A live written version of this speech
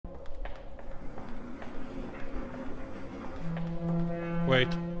Wait.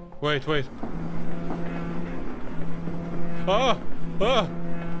 Wait, wait. Ah! Ah!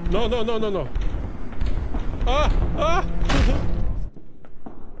 No, no, no, no, no. Ah! Ah!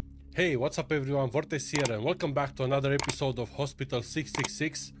 Hey, what's up everyone? Vortex here and welcome back to another episode of Hospital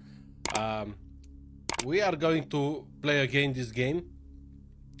 666. We are going to play again this game.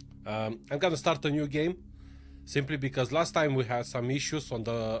 I'm gonna start a new game simply because last time we had some issues on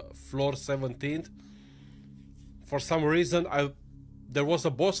the floor 17. For some reason there was a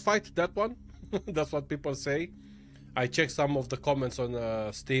boss fight, that one. That's what people say. I checked some of the comments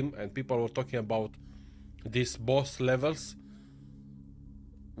on Steam and people were talking about these boss levels.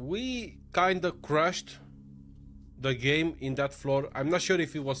 We kinda crashed the game in that floor. I'm not sure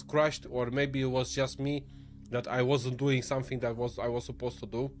if it was crashed or maybe it was just me, that I wasn't doing something that I was supposed to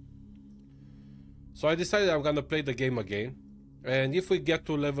do. So I decided I'm gonna play the game again, and if we get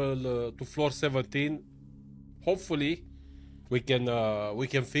to level to floor 17, hopefully we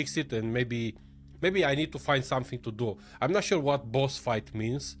can fix it, and maybe I need to find something to do. I'm not sure what boss fight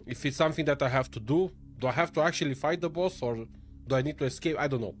means. If it's something that I have to do I have to actually fight the boss, or do I need to escape? I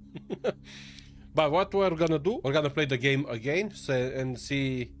don't know. But what we're gonna do, we're gonna play the game again and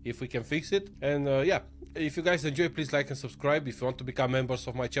see if we can fix it. And yeah, if you guys enjoy, please like and subscribe. If you want to become members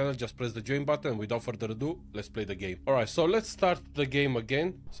of my channel, just press the join button. Without further ado, let's play the game. Alright, so let's start the game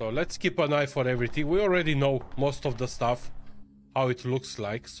again. So let's keep an eye for everything. We already know most of the stuff, how it looks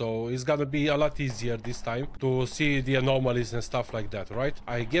like, so it's gonna be a lot easier this time to see the anomalies and stuff like that, right?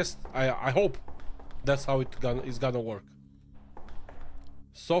 I guess, I hope that's how it's gonna work.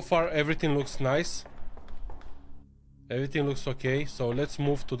 So far everything looks nice, everything looks okay, so let's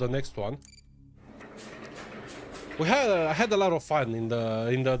move to the next one. I had a lot of fun in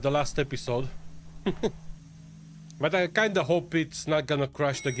the last episode. But I kinda hope it's not gonna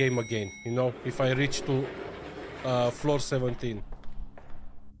crash the game again, you know, if I reach to floor 17.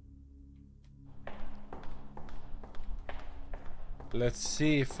 Let's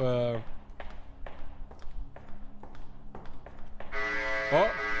see if oh,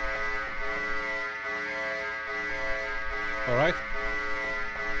 all right.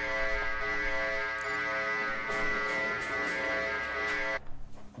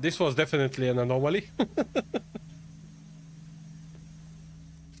 This was definitely an anomaly.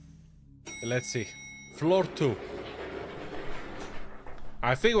 Let's see. Floor 2.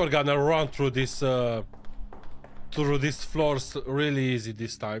 I think we're gonna run through these floors really easy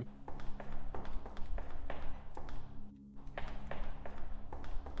this time.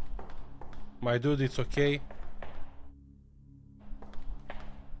 My dude, it's okay.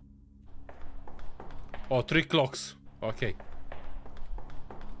 Oh, 3 clocks. Okay.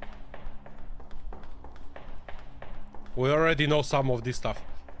 We already know some of this stuff.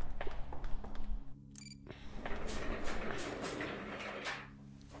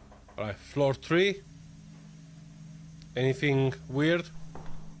 Alright, floor 3. Anything weird?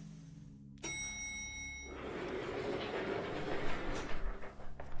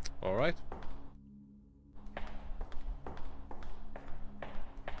 Alright.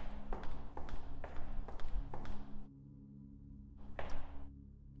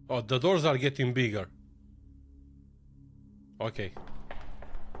 Oh, the doors are getting bigger. Okay.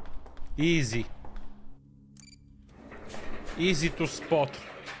 Easy. Easy to spot.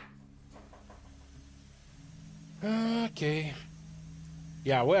 Okay.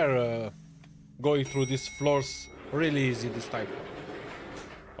 Yeah, we're going through these floors really easy this time.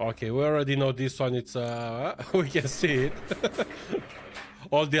 Okay, we already know this one. It's we can see it.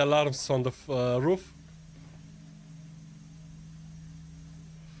 All the alarms on the roof.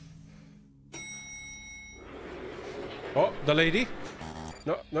 Oh, the lady.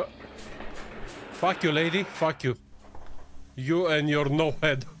 No, no. Fuck you, lady. Fuck you. You and your no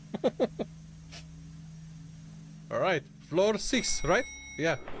head. Alright, floor 6, right?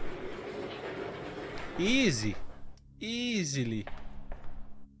 Yeah. Easy. Easily.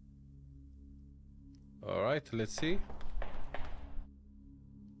 Alright, let's see.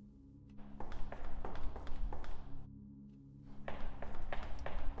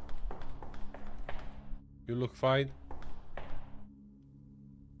 You look fine.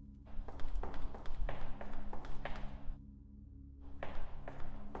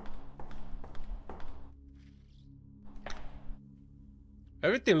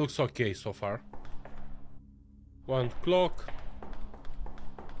 Everything looks okay so far. 1 clock.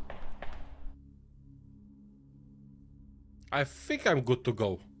 I think I'm good to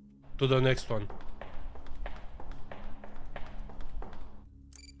go to the next one.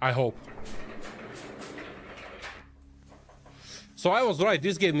 I hope. So I was right,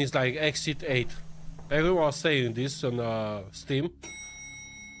 this game is like Exit 8. Everyone was saying this on Steam.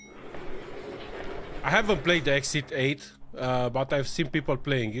 I haven't played the Exit 8, but I've seen people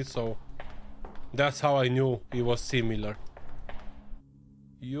playing it, so that's how I knew it was similar.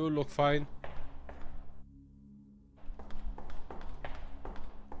 You look fine.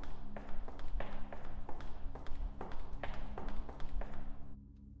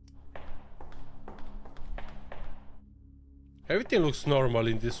 Everything looks normal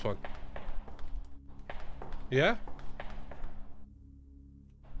in this one. Yeah?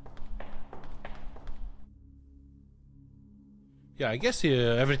 Yeah, I guess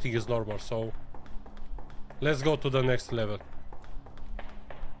everything is normal, so let's go to the next level.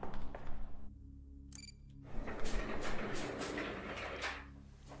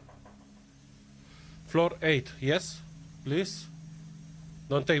 Floor 8, yes, please.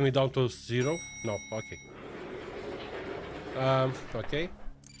 Don't take me down to 0. No, okay. Okay.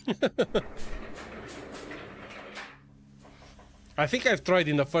 I think I've tried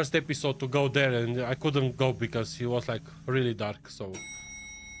in the first episode to go there and I couldn't go because it was like really dark, so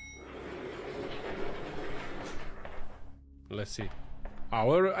let's see.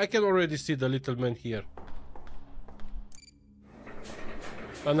 Oh, I can already see the little man here.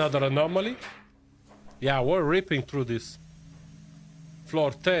 Another anomaly. Yeah, we're ripping through this.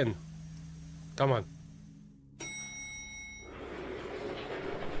 Floor 10. Come on.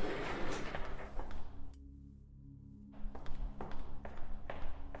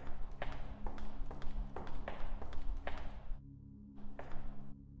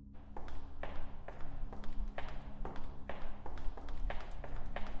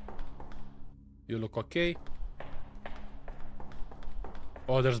 You look okay.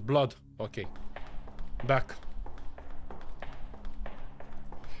 Oh, there's blood. Okay. Back.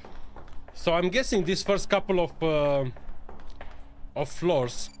 So I'm guessing these first couple of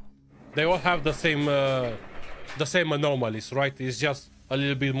floors, they all have the same anomalies, right? It's just a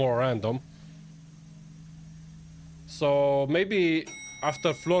little bit more random. So maybe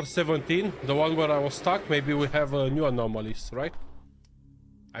after floor 17, the one where I was stuck, maybe we have new anomalies, right?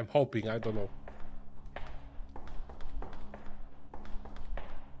 I'm hoping, I don't know.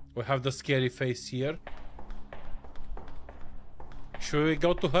 We have the scary face here. Should we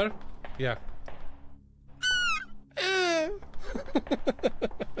go to her? Yeah.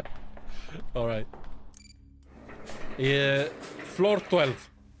 All right. Yeah, floor 12.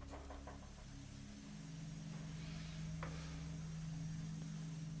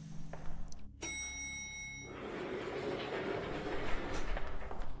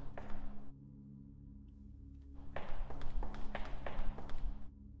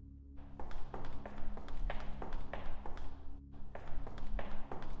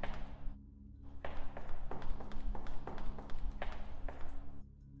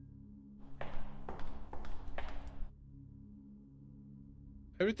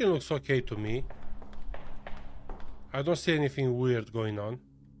 Everything looks okay to me. I don't see anything weird going on.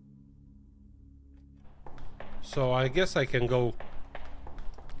 So I guess I can go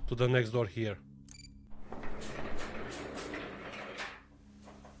to the next door here.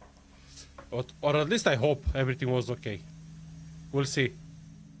 Or at least I hope everything was okay. We'll see.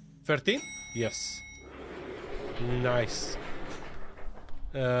 13? Yes. Nice.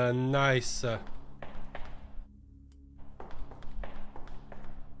 Nice.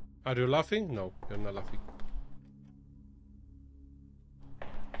 Are you laughing? No, you're not laughing.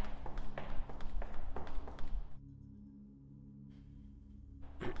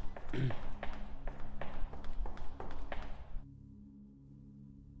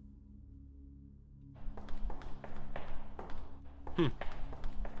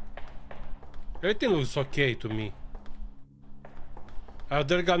 Everything looks okay to me. Are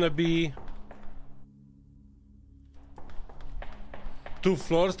there gonna be 2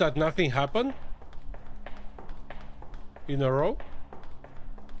 floors that nothing happened in a row?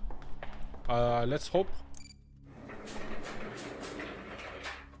 Let's hope.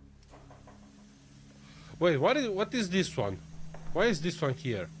 Wait, what is this one? Why is this one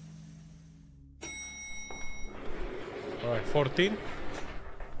here? Alright, 14.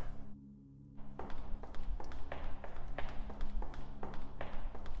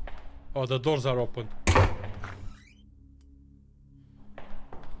 Oh, the doors are open.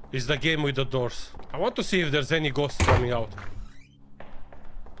 It's the game with the doors. I want to see if there's any ghosts coming out.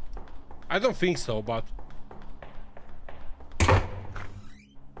 I don't think so, but...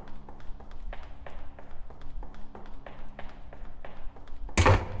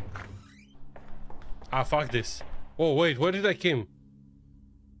 Ah, fuck this. Oh, wait, where did I came?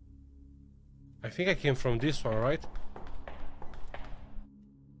 I think I came from this one, right?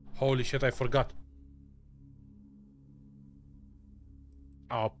 Holy shit, I forgot.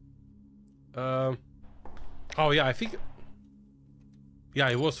 Oh. Oh yeah, I think... Yeah,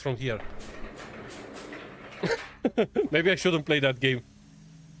 it was from here. Maybe I shouldn't play that game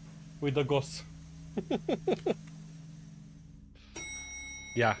with the ghosts.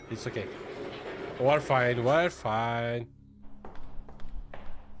 Yeah, it's okay. We're fine, we're fine.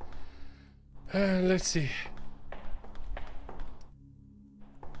 Let's see.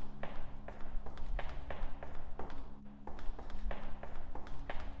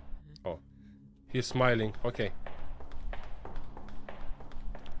 Oh, he's smiling. Okay.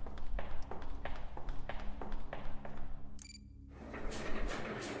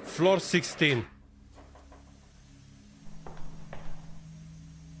 Floor 16.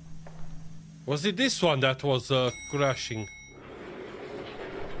 Was it this one that was crashing?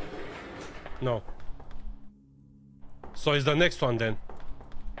 No. So it's the next one then,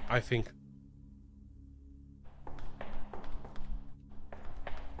 I think.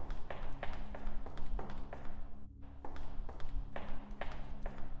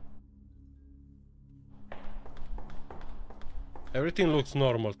 Everything looks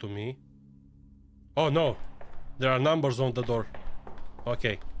normal to me. Oh no, there are numbers on the door.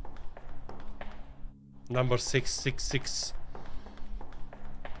 Okay. Number 666.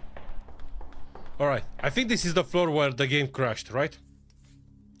 Alright, I think this is the floor where the game crashed, right?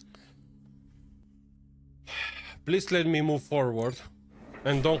 Please let me move forward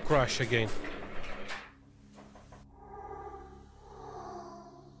and don't crash again.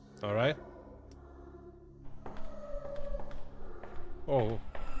 Alright. Oh.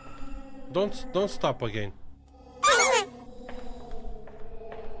 Don't stop again.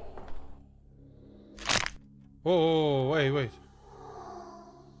 Oh, wait.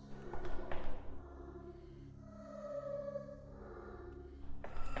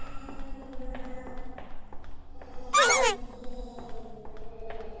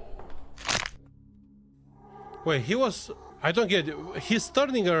 Wait, he was... I don't get it. He's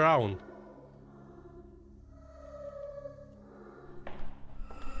turning around.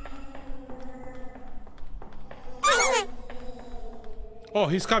 Oh,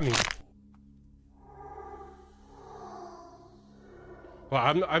 he's coming.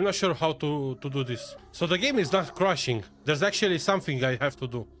 Well, I'm not sure how to do this. So the game is not crashing. There's actually something I have to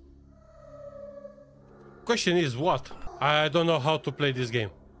do. Question is what? I don't know how to play this game.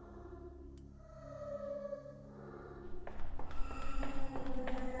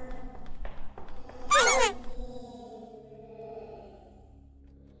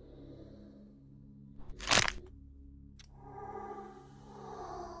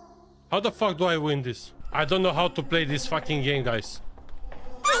 How the fuck do I win this? I don't know how to play this fucking game, guys.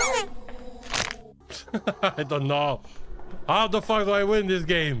 I don't know. How the fuck do I win this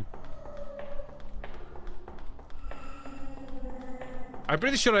game? I'm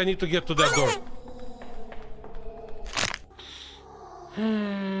pretty sure I need to get to that door.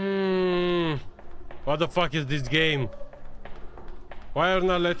 What the fuck is this game? Why are you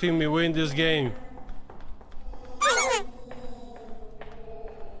not letting me win this game?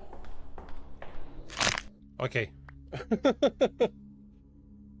 Okay.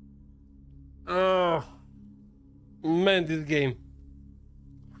 Oh, man, this game.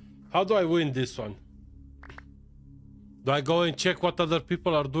 How do I win this one? Do I go and check what other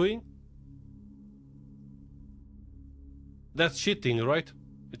people are doing? That's cheating, right?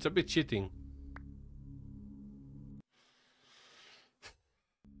 It's a bit cheating.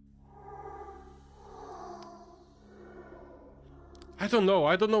 I don't know.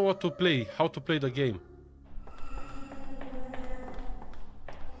 I don't know what to play, how to play the game.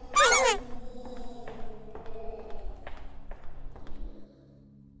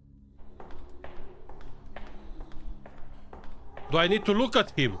 Do I need to look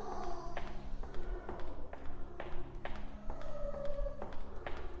at him?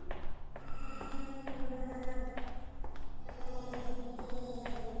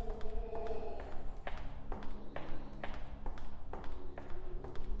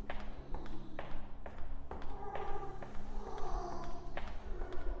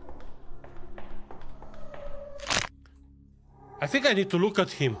 I think I need to look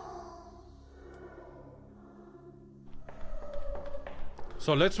at him.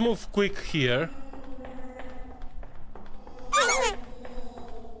 So let's move quick here.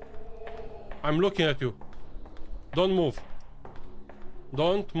 I'm looking at you. Don't move.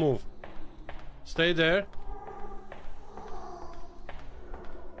 Don't move. Stay there.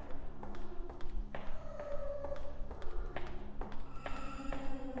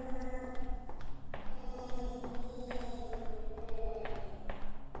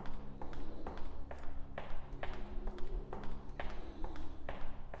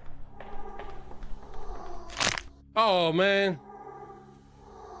 Oh, man.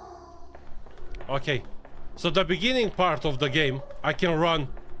 Okay. So the beginning part of the game, I can run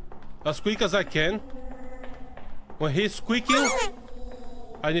as quick as I can. When he's squeaking,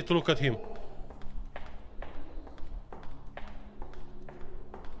 I need to look at him.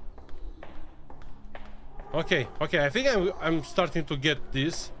 Okay, okay, I think I'm starting to get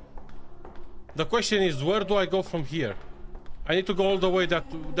this. The question is, where do I go from here? I need to go all the way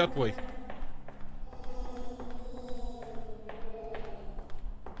that way.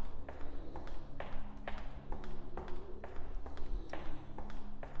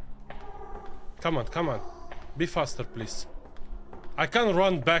 Come on, come on. Be faster, please. I can't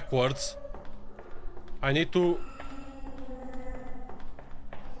run backwards. I need to...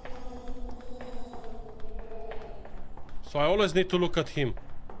 So I always need to look at him.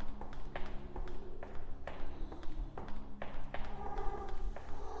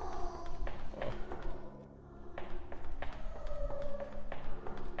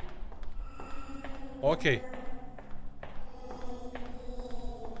 Okay.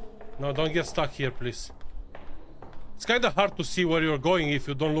 No, don't get stuck here, please. It's kind of hard to see where you're going if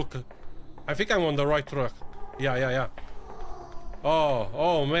you don't look. I think I'm on the right track. Yeah, yeah, yeah.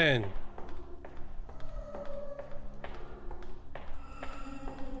 Oh, man.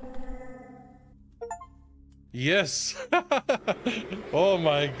 Yes. Oh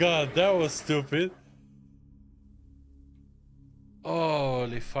my god, that was stupid.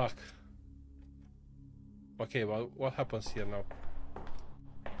 Holy fuck. Okay, well, what happens here now?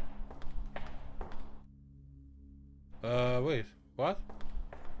 Wait, what?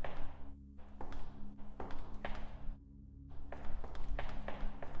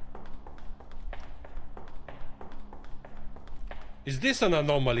 Is this an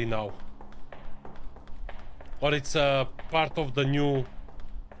anomaly now? Or it's a part of the new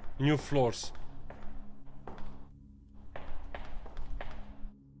floors?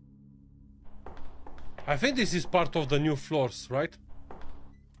 I think this is part of the new floors, right?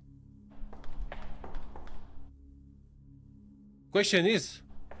 Question is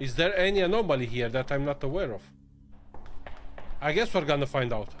there any anomaly here that I'm not aware of? I guess we're gonna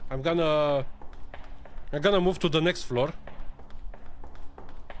find out. I'm gonna move to the next floor.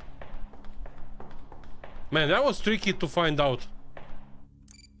 Man, that was tricky to find out.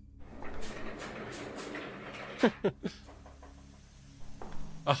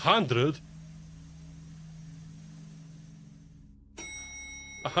 100?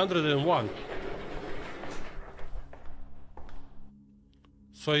 101.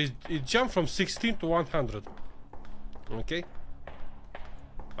 So it jumped from 16 to 100. Okay.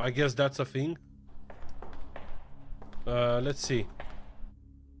 I guess that's a thing. Let's see.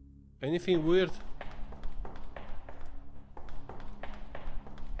 Anything weird?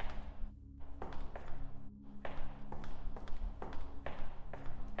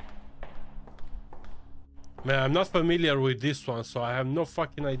 Man, I'm not familiar with this one, so I have no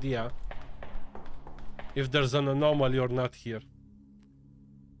fucking idea if there's an anomaly or not here.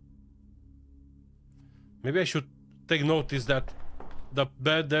 Maybe I should take notice that the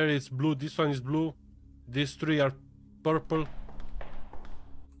bed there is blue, this one is blue, these three are purple.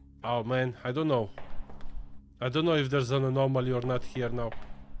 Oh man, I don't know. I don't know if there's an anomaly or not here now.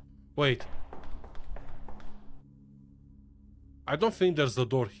 Wait. I don't think there's a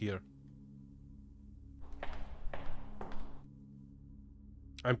door here.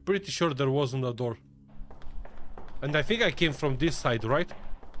 I'm pretty sure there wasn't a door. And I think I came from this side, right?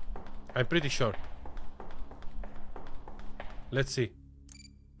 I'm pretty sure. Let's see.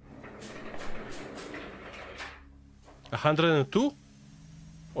 102?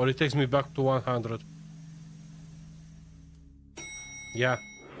 Or it takes me back to 100? Yeah.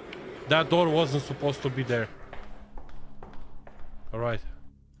 That door wasn't supposed to be there. Alright.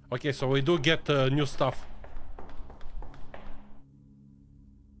 Okay, so we do get new stuff.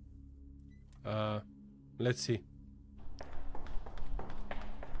 Let's see.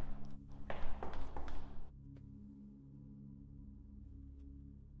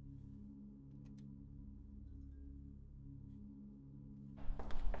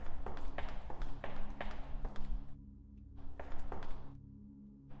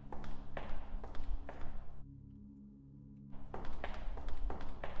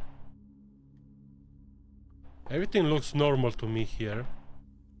 Everything looks normal to me here.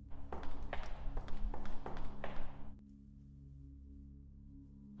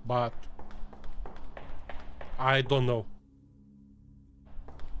 But I don't know.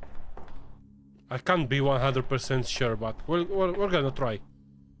 I can't be 100% sure, but we're gonna try.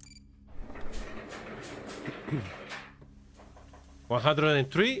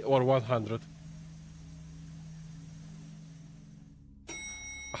 103 or 100?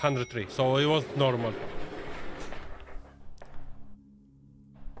 103, so it was normal.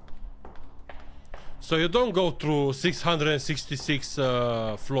 So you don't go through 666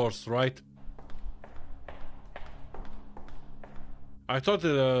 floors, right? I thought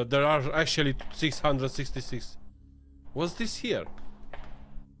there are actually 666. Was this here?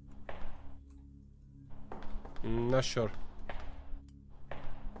 Not sure.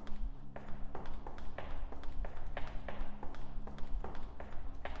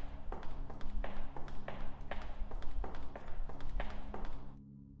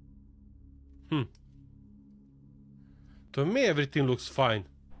 To me, everything looks fine.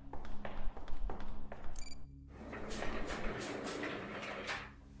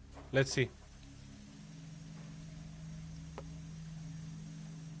 Let's see.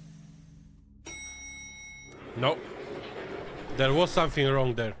 No. There was something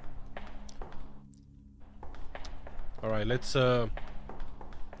wrong there. Alright, let's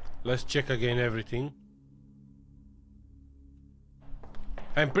check again everything.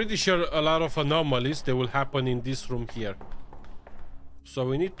 I'm pretty sure a lot of anomalies they will happen in this room here. So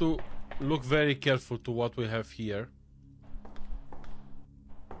we need to look very careful to what we have here,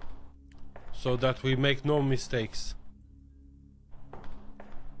 so that we make no mistakes.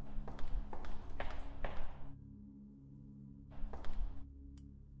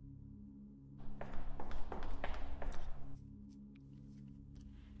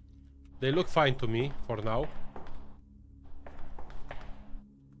 They look fine to me for now.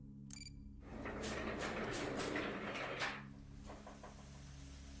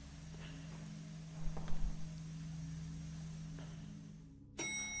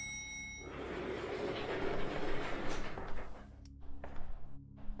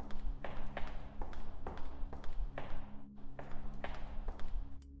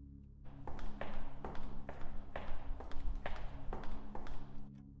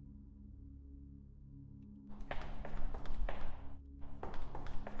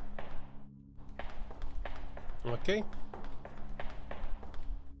 Okay.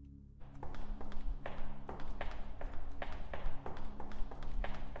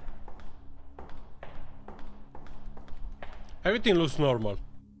 Everything looks normal.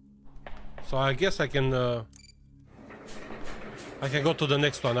 So I guess I can go to the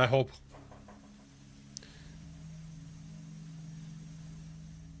next one, I hope.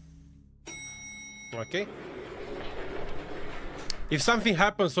 Okay. If something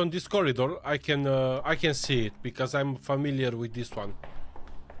happens on this corridor, I can see it because I'm familiar with this one.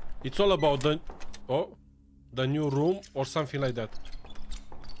 It's all about the new room or something like that.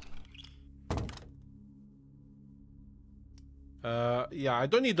 Yeah, I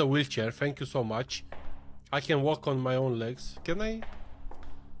don't need a wheelchair. Thank you so much. I can walk on my own legs. Can I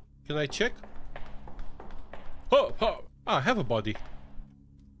check? Oh, I have a body.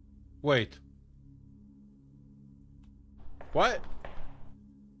 Wait. What?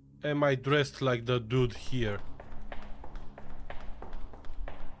 Am I dressed like the dude here?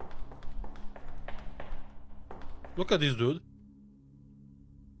 Look at this dude.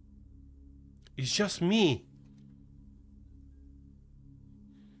 It's just me.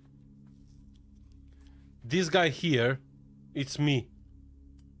 This guy here, it's me.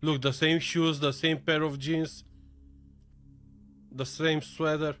 Look, the same shoes, the same pair of jeans, the same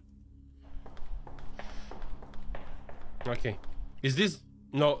sweater. Okay. Is this...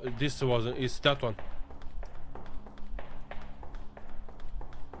 No, this wasn't. It's that one.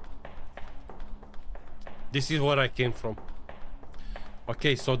 This is where I came from.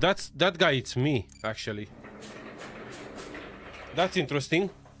 Okay, so that guy, it's me, actually. That's interesting.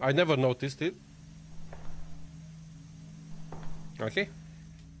 I never noticed it. Okay.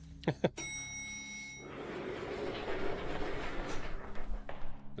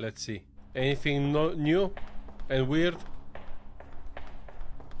 Let's see. Anything new and weird?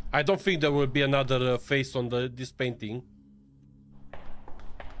 I don't think there will be another face on this painting.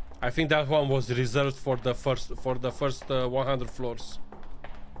 I think that one was reserved for the first 100 floors.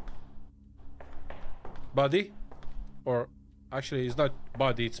 Body? Or actually, it's not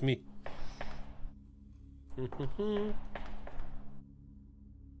body, it's me.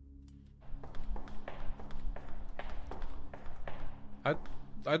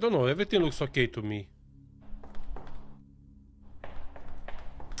 I don't know. Everything looks okay to me.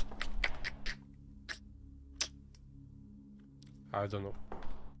 I don't know.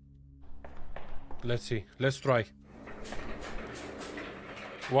 Let's see. Let's try.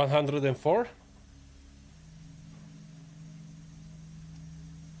 104.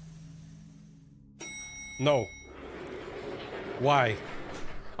 No. Why?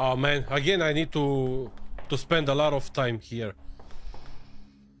 Oh man, again I need to spend a lot of time here.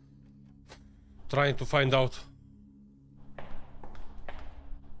 Trying to find out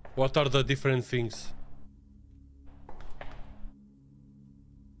what are the different things.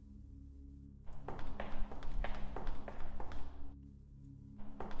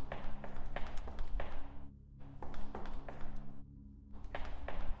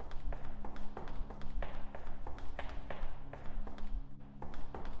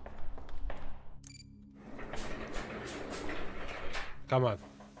 Come on.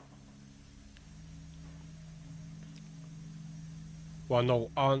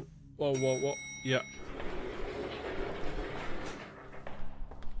 101. Whoa. Yeah.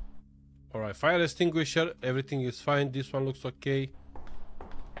 Alright, fire extinguisher. Everything is fine. This one looks okay.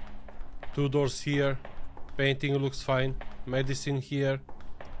 2 doors here. Painting looks fine. Medicine here.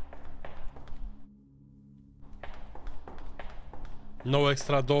 No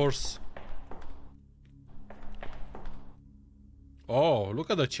extra doors. Oh, look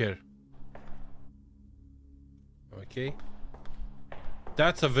at the chair. Okay.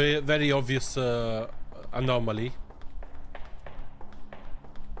 That's a very obvious anomaly.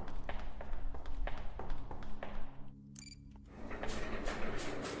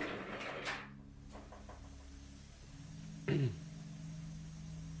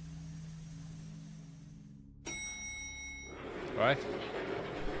 Right.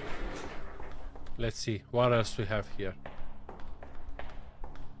 Let's see what else we have here.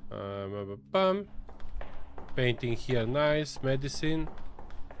 Painting here, nice. Medicine.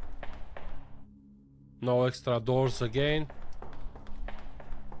 No extra doors again.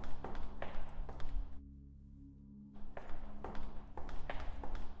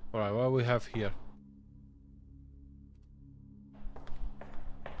 Alright, what we have here?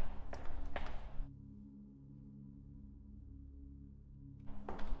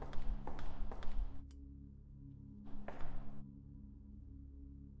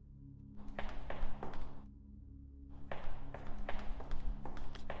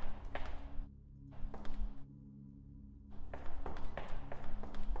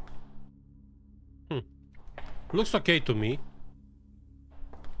 Looks okay to me.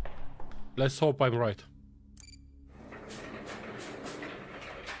 Let's hope I'm right.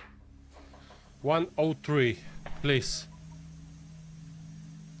 103, please.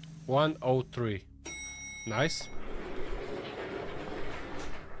 103. Nice.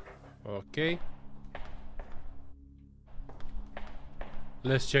 Okay.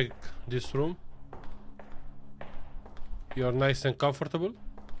 Let's check this room. You're nice and comfortable.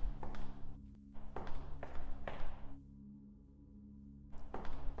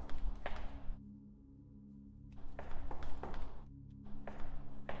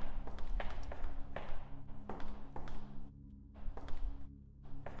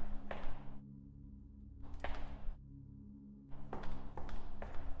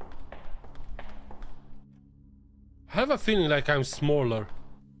 I have a feeling like I'm smaller.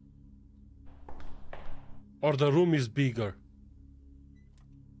 Or the room is bigger.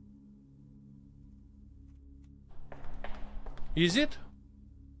 Is it?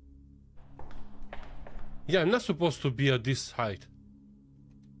 Yeah, I'm not supposed to be at this height.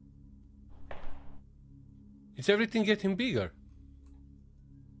 Is everything getting bigger?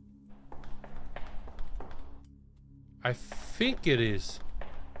 I think it is.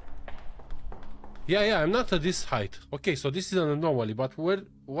 Yeah, I'm not at this height. Okay, so this is an anomaly, but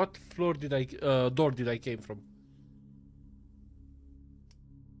what floor did door did I came from?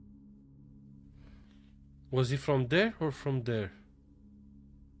 Was it from there or from there?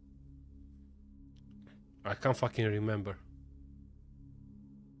 I can't fucking remember.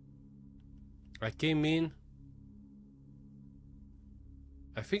 I came in.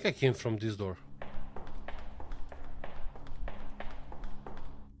 I think I came from this door.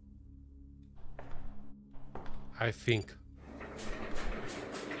 I think.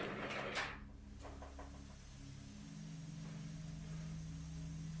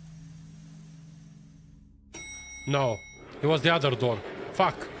 No, it was the other door.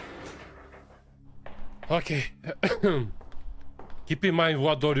 Fuck. Okay. Keep in mind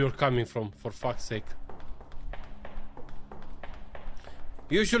what door you're coming from, for fuck's sake.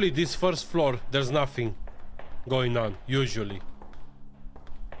 Usually this first floor, there's nothing going on, usually.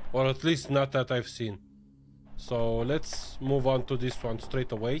 Or at least not that I've seen. So let's move on to this one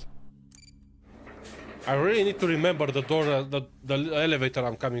straight away. I really need to remember the door, the elevator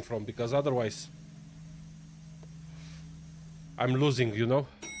I'm coming from, because otherwise I'm losing, you know.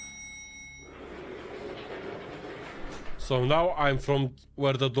 So now I'm from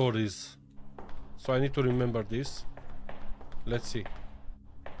where the door is. So I need to remember this. Let's see.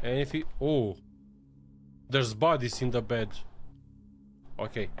 And if it... Oh, there's bodies in the bed.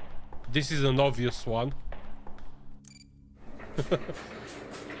 Okay. This is an obvious one.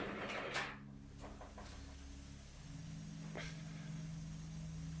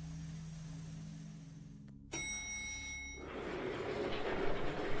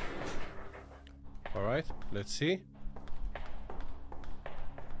 All right, let's see.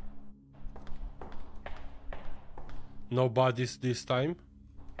 No bodies this time.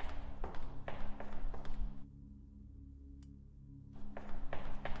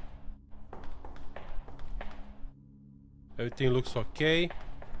 Everything looks okay.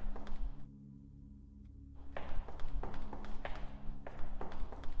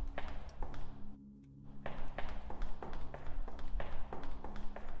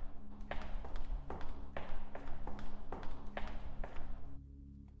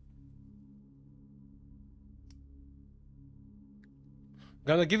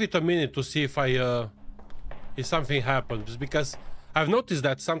 Gonna give it a minute to see if something happens, because I've noticed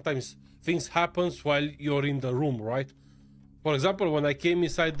that sometimes things happens while you're in the room, right? For example, when I came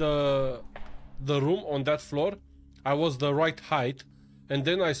inside the room on that floor, I was the right height, and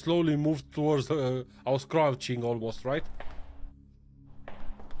then I slowly moved towards I was crouching almost, right?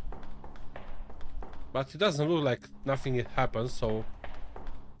 But it doesn't look like nothing happens, so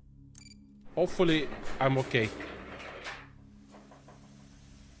hopefully I'm okay.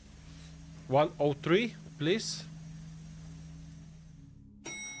 103, please.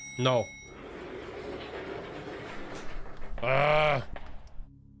 No. Ah.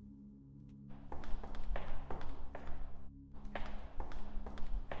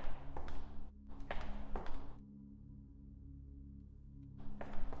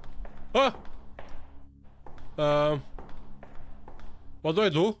 Ah. What do I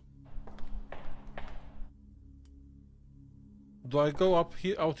do? Do I go up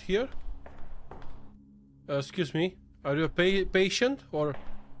here, out here? Excuse me. Are you a patient or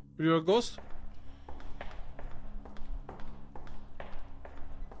you're a ghost?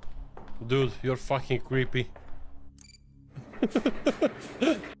 Dude, you're fucking creepy.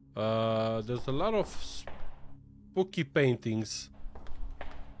 There's a lot of spooky paintings.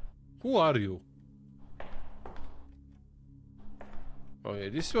 Who are you? Okay,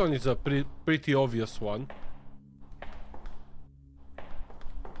 this one is a pretty obvious one.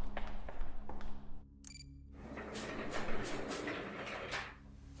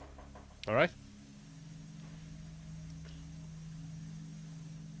 All right.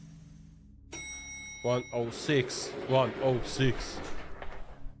 One oh six.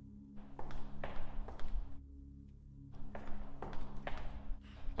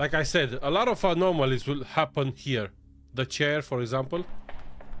 Like I said, a lot of anomalies will happen here. The chair, for example,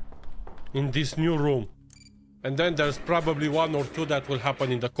 in this new room, and then there's probably one or two that will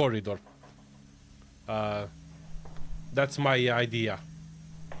happen in the corridor. That's my idea.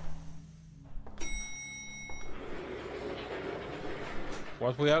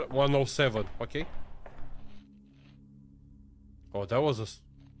 What we are? 107. Okay. Oh, that was a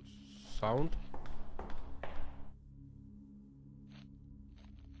sound.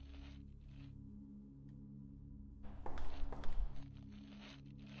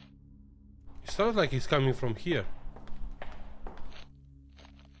 It sounds like it's coming from here.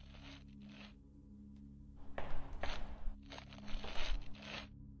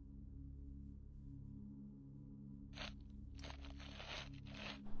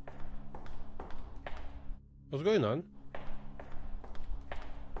 What's going on?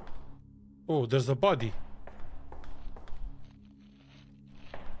 Oh, there's a body.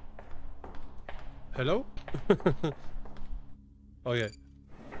 Hello? Okay.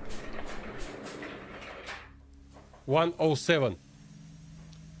 107.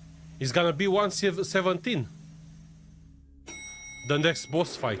 It's gonna be 117. The next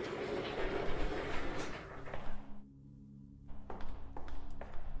boss fight.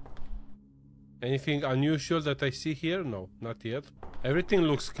 Anything unusual that I see here? No, not yet. Everything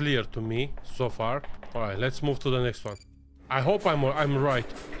looks clear to me so far. Alright, let's move to the next one. I hope I'm right.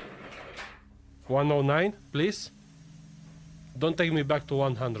 109, please. Don't take me back to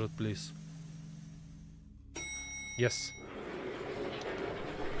 100, please. Yes.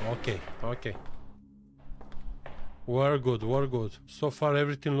 Okay, okay. We're good, we're good. So far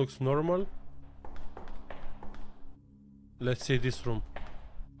everything looks normal. Let's see this room.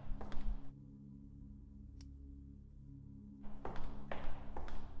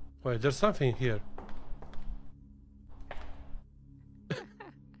 Wait, there's something here.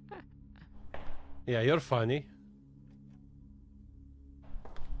 Yeah, you're funny.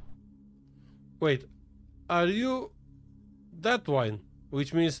 Wait, are you that one?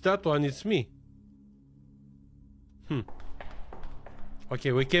 Which means that one is me.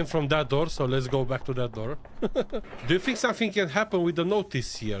 Okay, we came from that door, so let's go back to that door. Do you think something can happen with the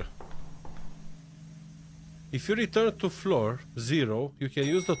notice here? If you return to floor 0, you can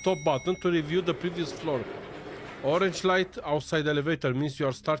use the top button to review the previous floor. Orange light outside elevator means you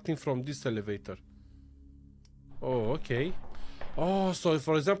are starting from this elevator. Oh, okay. Oh, so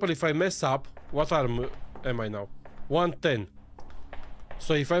for example, if I mess up, what arm am I now? 110.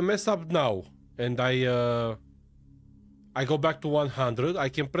 So if I mess up now and I go back to 100, I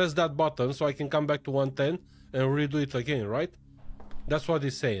can press that button so I can come back to 110 and redo it again, right? That's what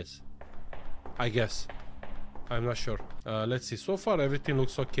it says, I guess. I'm not sure. Let's see. So far, everything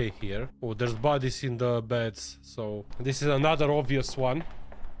looks okay here. Oh, there's bodies in the beds. So this is another obvious one.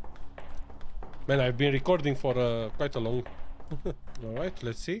 Man, I've been recording for quite a long. All right,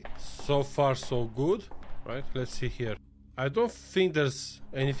 let's see. So far, so good. Right, let's see here. I don't think there's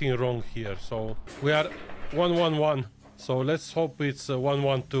anything wrong here. So we are 111. So let's hope it's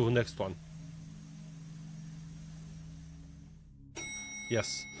 112 next one.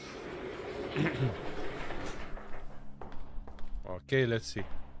 Yes. Okay, let's see.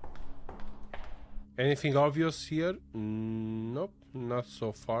 Anything obvious here? Nope, not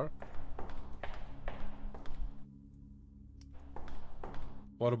so far.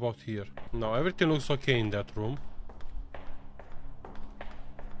 What about here? No, everything looks okay in that room.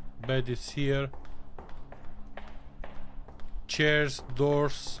 Bed is here. Chairs,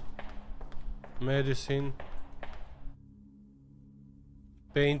 doors, medicine,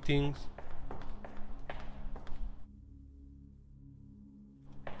 paintings.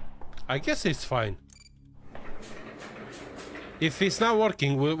 I guess it's fine. If it's not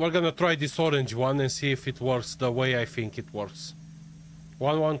working, we're gonna try this orange one and see if it works the way I think it works.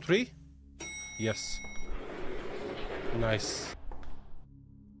 113? Yes. Nice.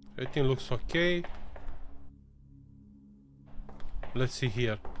 Everything looks okay. Let's see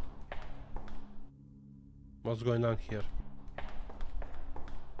here. What's going on here?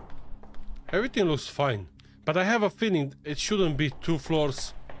 Everything looks fine, but I have a feeling it shouldn't be 2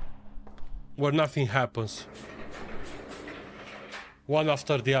 floors where nothing happens. One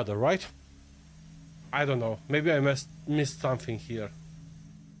after the other, right? I don't know. Maybe I missed something here.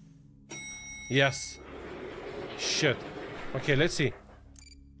 Yes. Shit. Okay, let's see.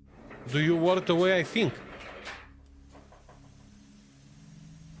 Do you work the way I think?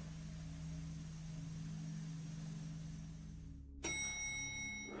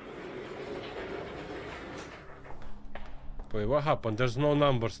 Wait, what happened? There's no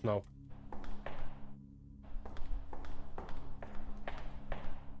numbers now.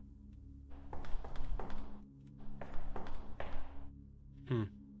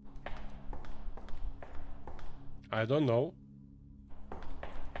 I don't know.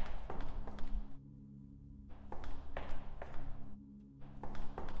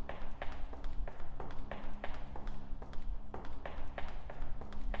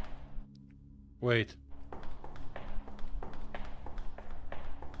 Wait.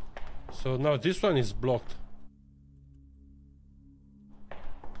 So now this one is blocked.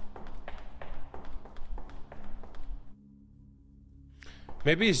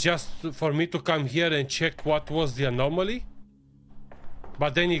 Maybe it's just for me to come here and check what was the anomaly,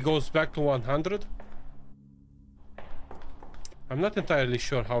 but then it goes back to 100. I'm not entirely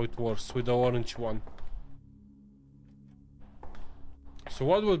sure how it works with the orange one. So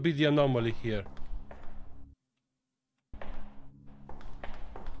what would be the anomaly here?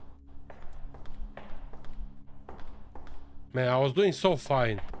 Man, I was doing so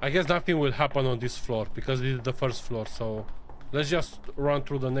fine. I guess nothing will happen on this floor because this is the first floor, so let's just run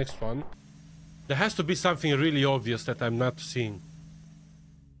through the next one. There has to be something really obvious that I'm not seeing.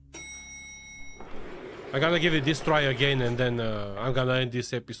 I'm gonna give it this try again and then I'm gonna end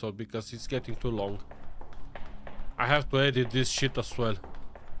this episode because it's getting too long. I have to edit this shit as well.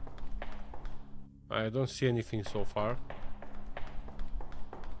 I don't see anything so far.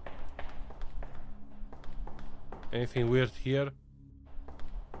 Anything weird here?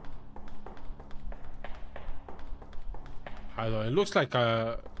 I don't know, it looks like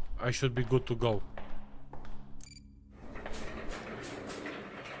I should be good to go.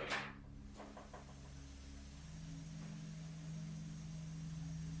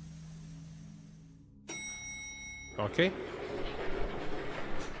 Okay.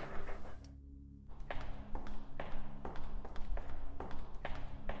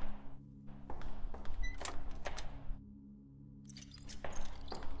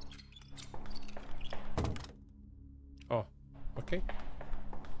 Oh, okay.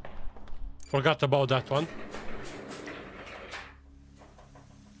 Forgot about that one.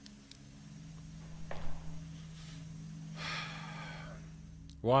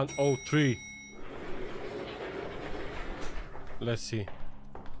 103. Let's see.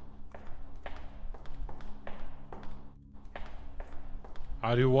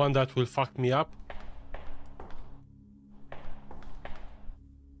 Are you one that will fuck me up?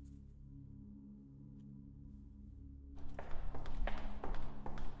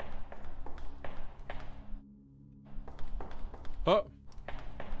 Oh.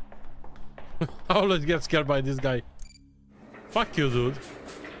 I always get scared by this guy. Fuck you, dude.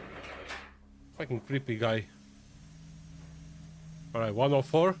 Fucking creepy guy. Alright,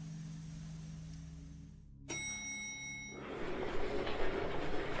 104.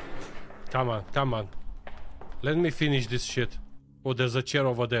 Come on, come on. Let me finish this shit. Oh, there's a chair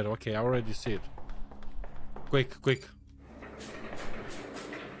over there. Okay, I already see it. Quick, quick.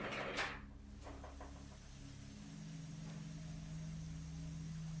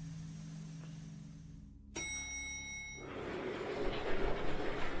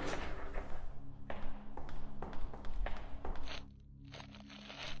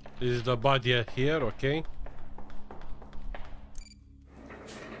 This is the body here, okay.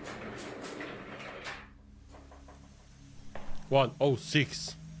 One oh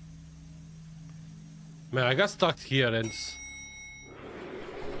six. Man, I got stuck here and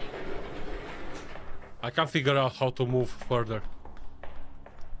I can't figure out how to move further.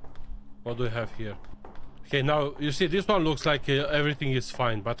 What do we have here? Okay, now you see this one looks like everything is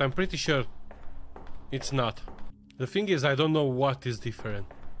fine, but I'm pretty sure it's not. The thing is, I don't know what is different.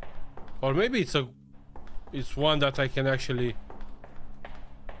 Or maybe it's one that I can actually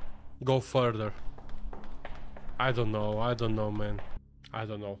go further. I don't know, man. I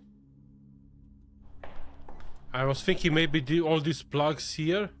don't know. I was thinking maybe all these plugs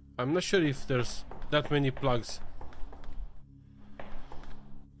here. I'm not sure if there's that many plugs.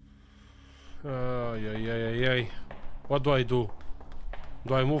 Yeah. What do I do?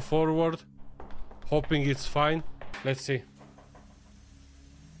 Do I move forward? Hoping it's fine. Let's see.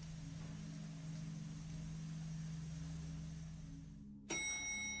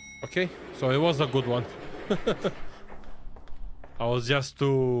 Okay, so it was a good one. I was just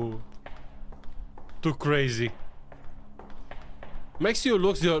too crazy. Makes you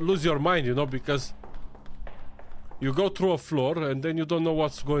lose your mind, you know, because you go through a floor and then you don't know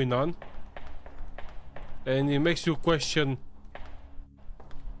what's going on, and it makes you question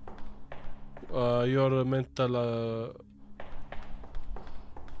your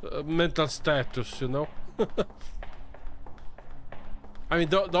mental status, you know. I mean,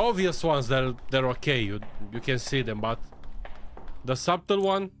 the obvious ones, they're okay, you can see them, but the subtle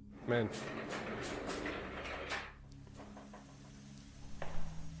one, man.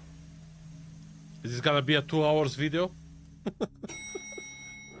 Is this gonna be a 2 hours video?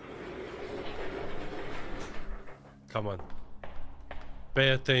 Come on.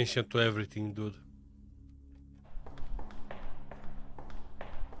 Pay attention to everything, dude.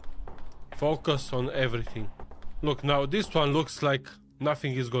 Focus on everything. Look, now this one looks like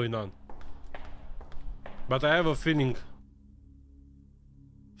nothing is going on. But I have a feeling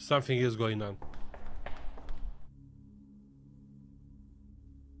something is going on.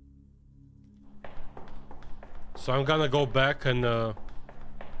 So I'm gonna go back and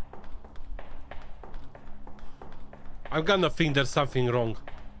I'm gonna think there's something wrong.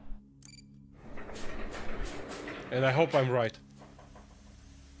 And I hope I'm right.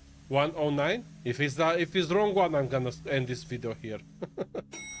 109. If it's wrong one, I'm gonna end this video here.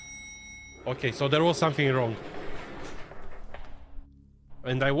 Okay, so there was something wrong.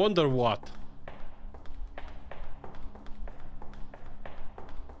 And I wonder what.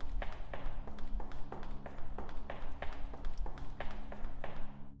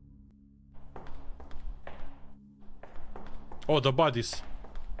 Oh, the bodies.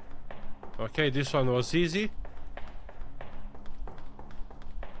 Okay, this one was easy.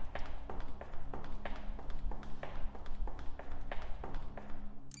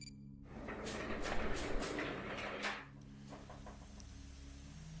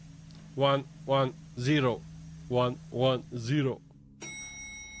 One, 0, 1, 0.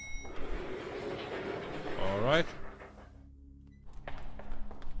 All right.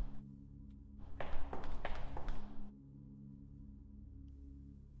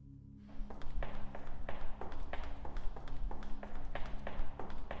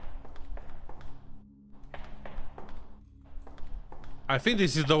 I think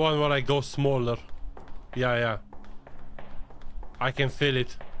this is the one where I go smaller. Yeah. I can feel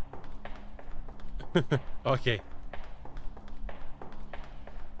it. Okay.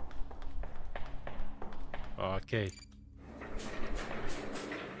 Okay.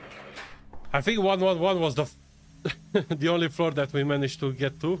 I think 111 was The only floor that we managed to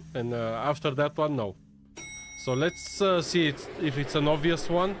get to, and after that one, no. So let's see if it's an obvious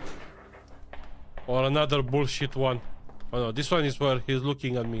one or another bullshit one. Oh no, this one is where he's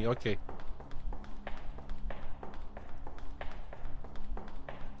looking at me. Okay.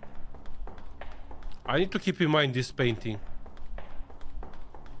 I need to keep in mind this painting,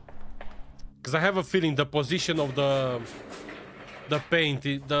 because I have a feeling the position of the paint,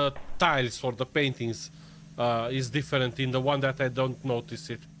 the tiles or the paintings is different in the one that I don't notice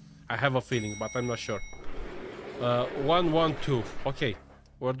it. I have a feeling, but I'm not sure. 1, 1, 2. Okay,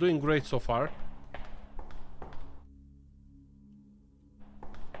 we're doing great so far.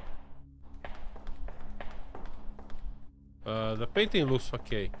 The painting looks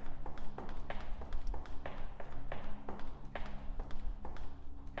okay.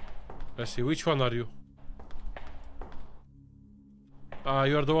 Let's see, which one are you?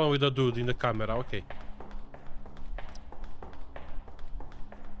 You're the one with the dude in the camera, okay.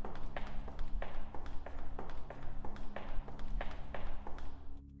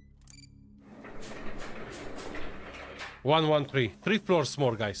 One, one, three. 3 floors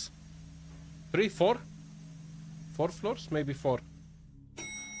more, guys. 3, 4? 4 floors? Maybe 4.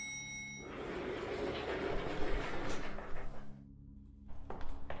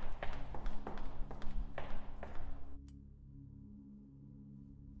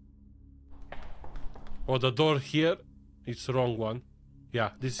 Oh, the door here, it's the wrong one. Yeah,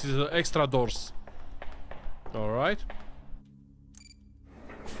 this is extra doors. Alright.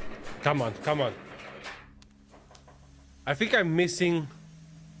 Come on, come on. I think I'm missing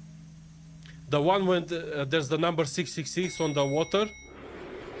the one when there's the number 666 on the water.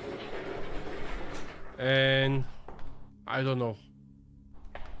 And I don't know.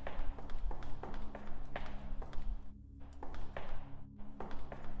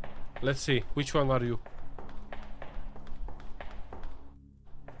 Let's see, which one are you?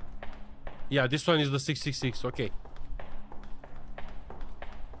 Yeah, this one is the 666, okay.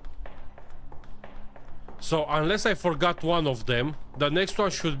 So, unless I forgot one of them, the next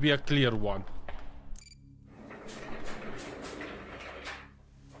one should be a clear one.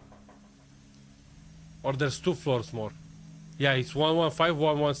 Or there's 2 floors more. Yeah, it's 115,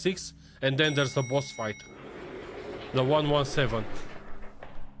 116, and then there's the boss fight. The 117.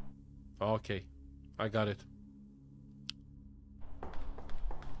 Okay, I got it.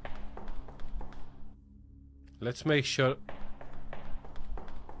 Let's make sure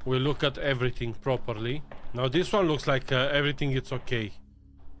we look at everything properly. Now this one looks like everything is okay.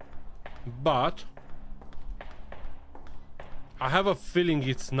 But I have a feeling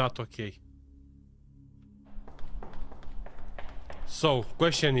it's not okay. So,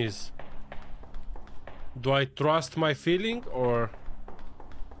 question is, do I trust my feeling, or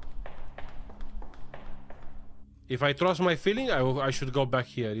if I trust my feeling, I should go back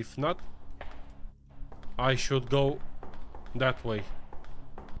here. If not, I should go that way.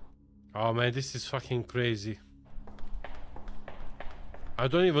 Oh man, this is fucking crazy. I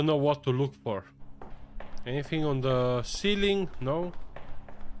don't even know what to look for. Anything on the ceiling? No.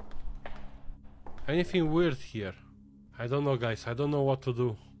 Anything weird here? I don't know, guys. I don't know what to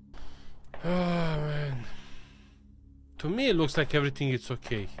do. Oh man. To me it looks like everything is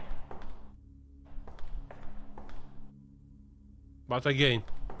okay. But again,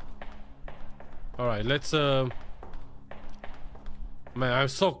 alright, let's man, I'm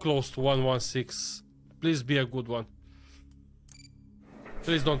so close to 116. Please be a good one.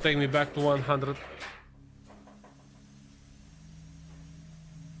 Please don't take me back to 100.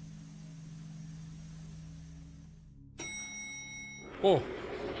 Oh,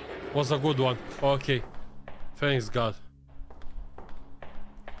 was a good one. Okay, thanks God.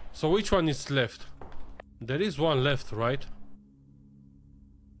 So which one is left? There is one left, right?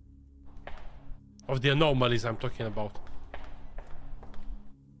 Of the anomalies I'm talking about.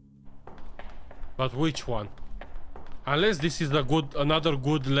 But which one? Unless this is the good, another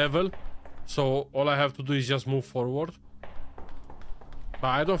good level, so all I have to do is just move forward. But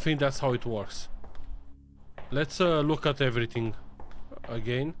I don't think that's how it works. Let's look at everything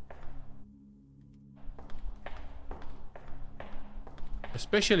again.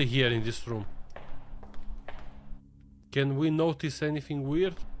 Especially here in this room. Can we notice anything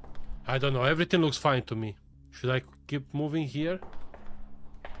weird? I don't know, everything looks fine to me. Should I keep moving here?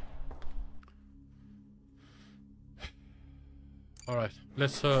 Alright,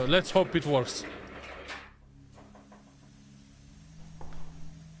 let's hope it works.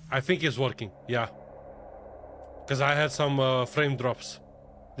 I think it's working, yeah. Because I had some frame drops.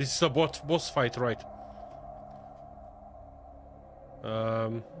 This is a boss fight, right?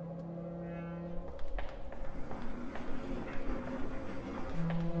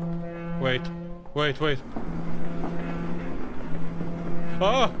 Wait, wait.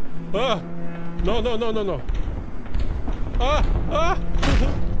 Ah! Ah! No. Ah!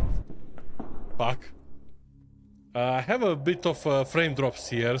 Fuck. I have a bit of frame drops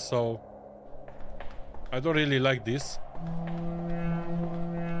here, so I don't really like this.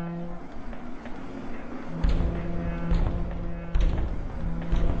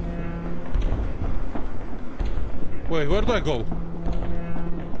 Wait, where do I go?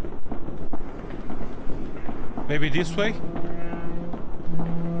 Maybe this way?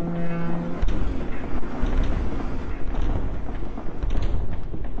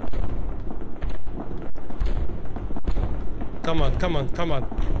 Come on.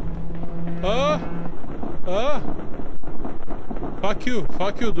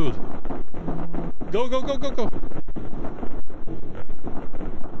 Fuck you, dude. Go.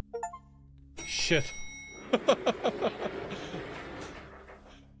 Shit.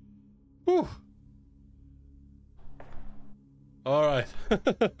 Whew. All right.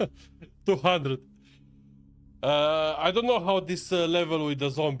 200. I don't know how this level with the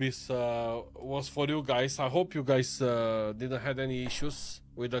zombies was for you guys. I hope you guys didn't have any issues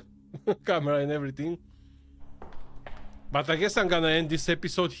with the camera and everything. But I guess I'm gonna end this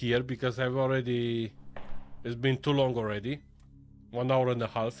episode here because it's been too long already. 1 hour and a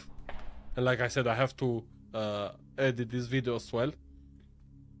half. And like I said, I have to edit this video as well.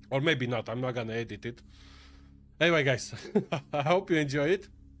 Or maybe not, I'm not gonna edit it. Anyway guys, I hope you enjoy it.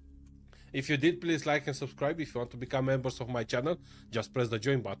 If you did, please like and subscribe. If you want to become members of my channel, just press the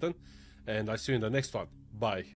join button. And I'll see you in the next one. Bye.